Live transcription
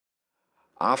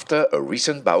After a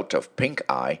recent bout of pink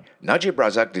eye, Najib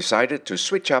Razak decided to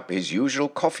switch up his usual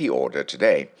coffee order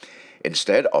today.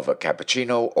 Instead of a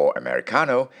cappuccino or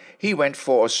americano, he went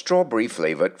for a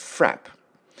strawberry-flavored frappe.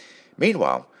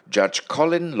 Meanwhile, Judge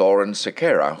Colin Lawrence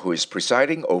Sequeira, who is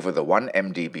presiding over the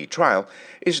 1MDB trial,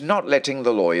 is not letting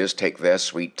the lawyers take their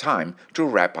sweet time to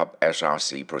wrap up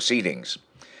SRC proceedings.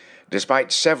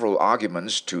 Despite several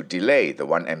arguments to delay the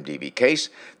 1MDB case,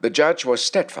 the judge was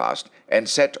steadfast and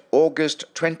set August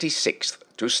 26th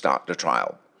to start the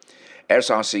trial.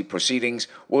 SRC proceedings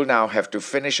will now have to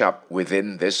finish up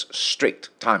within this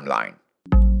strict timeline.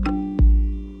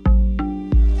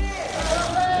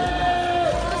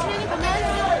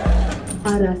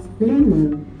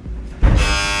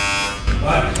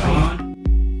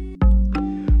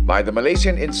 By the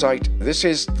Malaysian Insight, this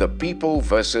is The People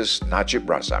versus Najib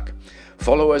Razak.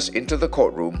 Follow us into the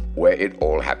courtroom where it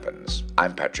all happens.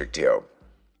 I'm Patrick Teo.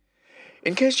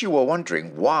 In case you were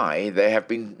wondering why there have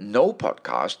been no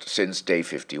podcasts since day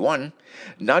 51,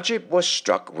 Najib was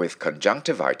struck with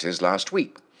conjunctivitis last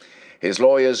week. His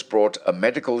lawyers brought a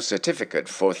medical certificate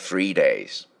for 3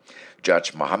 days.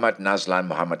 Judge Muhammad Nazlan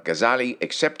Muhammad Ghazali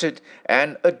accepted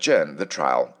and adjourned the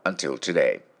trial until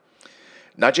today.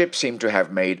 Najib seemed to have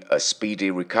made a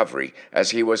speedy recovery as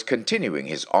he was continuing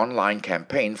his online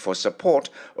campaign for support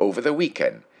over the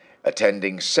weekend,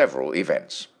 attending several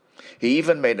events. He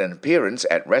even made an appearance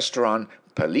at restaurant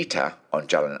Pelita on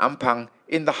Jalan Ampang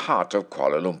in the heart of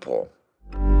Kuala Lumpur.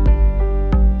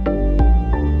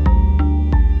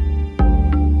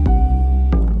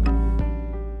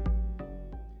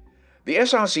 The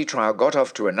SRC trial got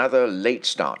off to another late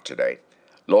start today.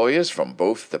 Lawyers from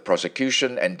both the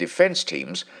prosecution and defense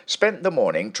teams spent the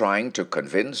morning trying to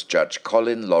convince Judge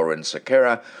Colin Lawrence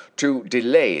Sequeira to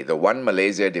delay the One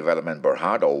Malaysia Development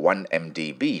Berhad or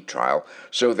 1MDB trial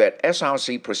so that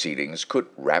SRC proceedings could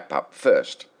wrap up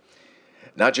first.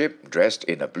 Najib, dressed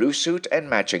in a blue suit and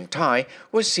matching tie,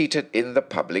 was seated in the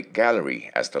public gallery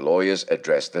as the lawyers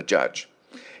addressed the judge.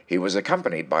 He was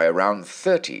accompanied by around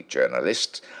 30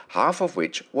 journalists, half of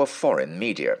which were foreign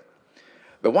media.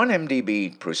 The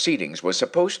 1MDB proceedings were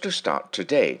supposed to start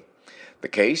today. The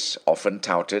case, often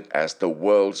touted as the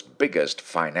world's biggest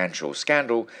financial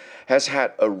scandal, has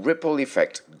had a ripple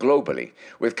effect globally,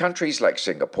 with countries like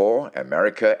Singapore,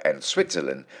 America, and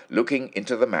Switzerland looking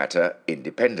into the matter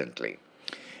independently.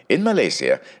 In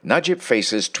Malaysia, Najib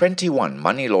faces 21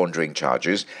 money laundering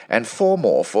charges and 4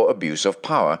 more for abuse of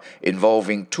power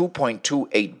involving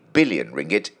 2.28 billion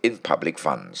ringgit in public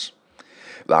funds.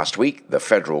 Last week, the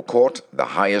federal court, the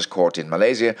highest court in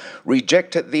Malaysia,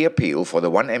 rejected the appeal for the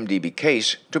 1MDB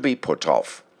case to be put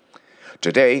off.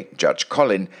 Today, Judge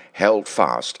Colin held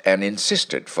fast and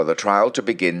insisted for the trial to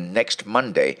begin next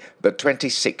Monday, the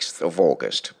 26th of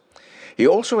August. He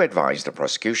also advised the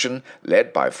prosecution,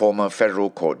 led by former Federal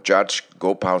Court Judge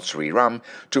Gopal Sriram,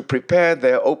 to prepare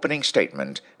their opening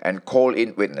statement and call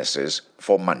in witnesses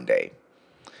for Monday.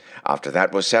 After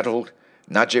that was settled,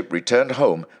 Najib returned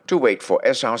home to wait for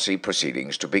SRC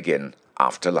proceedings to begin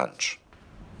after lunch.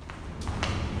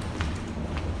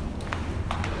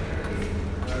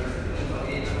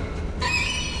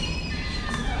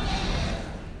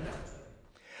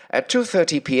 At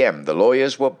 2:30 p.m., the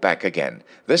lawyers were back again,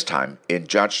 this time in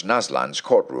Judge Nazlan's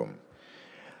courtroom.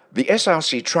 The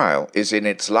SRC trial is in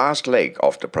its last leg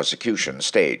of the prosecution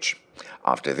stage.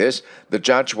 After this, the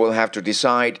judge will have to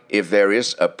decide if there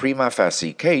is a prima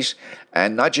facie case,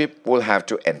 and Najib will have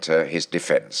to enter his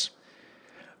defense.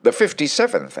 The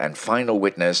 57th and final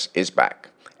witness is back,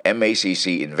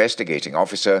 MACC Investigating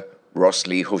Officer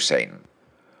Rosli Hussain.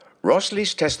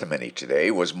 Rosli's testimony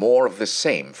today was more of the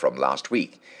same from last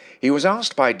week. He was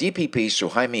asked by DPP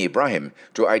Suhaimi Ibrahim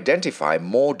to identify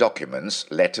more documents,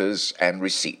 letters, and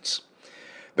receipts.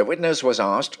 The witness was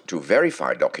asked to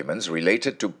verify documents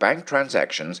related to bank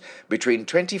transactions between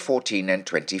 2014 and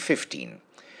 2015.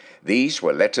 These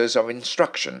were letters of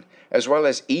instruction, as well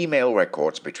as email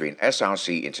records between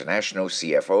SRC International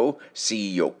CFO C.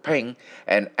 Yok Peng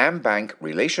and AmBank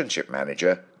Relationship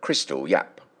Manager Crystal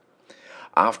Yap.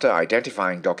 After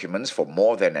identifying documents for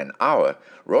more than an hour,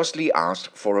 Rosli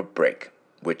asked for a break,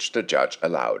 which the judge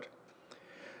allowed.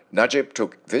 Najib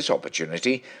took this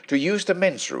opportunity to use the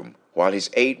men's room while his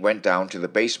aide went down to the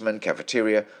basement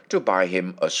cafeteria to buy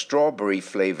him a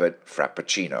strawberry-flavored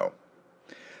frappuccino.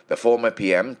 The former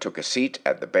PM took a seat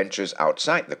at the benches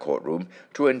outside the courtroom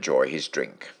to enjoy his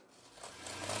drink.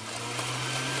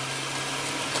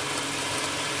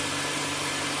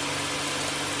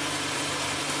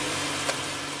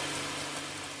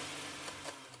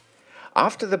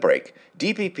 After the break,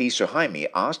 DPP Suhaimi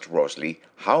asked Rosli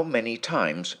how many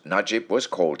times Najib was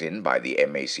called in by the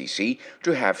MACC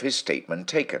to have his statement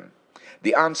taken.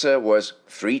 The answer was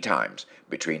 3 times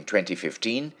between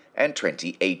 2015 and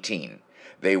 2018.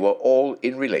 They were all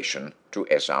in relation to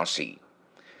SRC.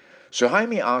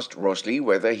 Suhaimi asked Rosli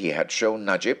whether he had shown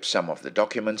Najib some of the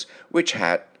documents which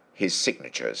had his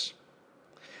signatures.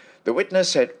 The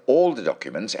witness said all the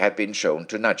documents had been shown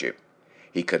to Najib.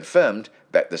 He confirmed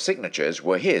that the signatures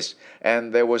were his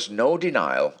and there was no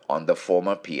denial on the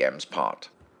former PM's part.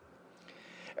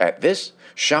 At this,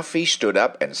 Shafi stood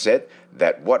up and said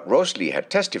that what Rosli had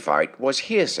testified was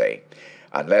hearsay,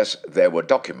 unless there were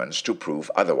documents to prove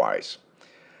otherwise.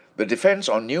 The defense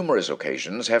on numerous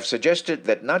occasions have suggested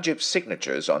that Najib's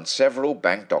signatures on several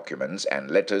bank documents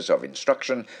and letters of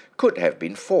instruction could have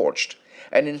been forged,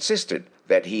 and insisted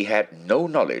that he had no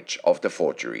knowledge of the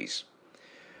forgeries.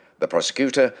 The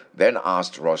prosecutor then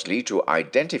asked Rosli to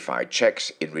identify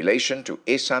checks in relation to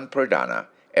Ehsan Perdana,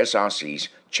 SRC's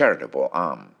charitable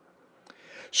arm.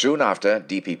 Soon after,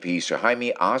 DPP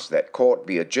Suhaimi asked that court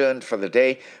be adjourned for the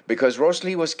day because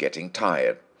Rosli was getting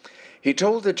tired. He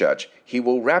told the judge he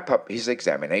will wrap up his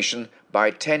examination by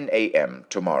 10 a.m.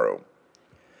 tomorrow.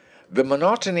 The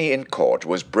monotony in court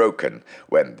was broken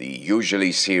when the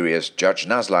usually serious Judge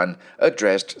Nazlan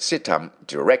addressed Sitam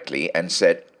directly and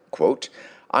said, quote,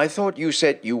 "I thought you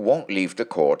said you won't leave the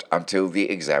court until the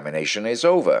examination is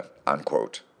over,"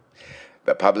 unquote.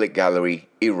 The public gallery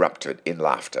erupted in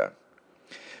laughter.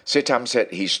 Sitam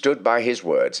said he stood by his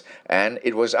words and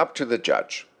it was up to the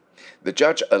judge. The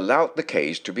judge allowed the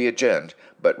case to be adjourned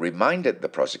but reminded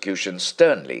the prosecution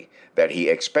sternly that he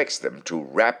expects them to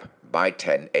wrap by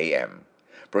 10 a.m.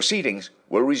 Proceedings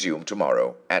will resume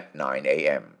tomorrow at 9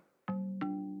 a.m.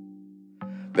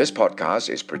 This podcast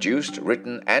is produced,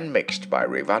 written and mixed by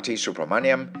Revati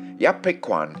Subramaniam, Yap Pek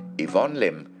Kwan, Yvonne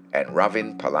Lim, and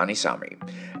Ravin Palanisamy.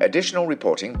 Additional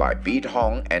reporting by Beat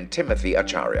Hong and Timothy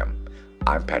Acharyam.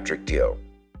 I'm Patrick Deal.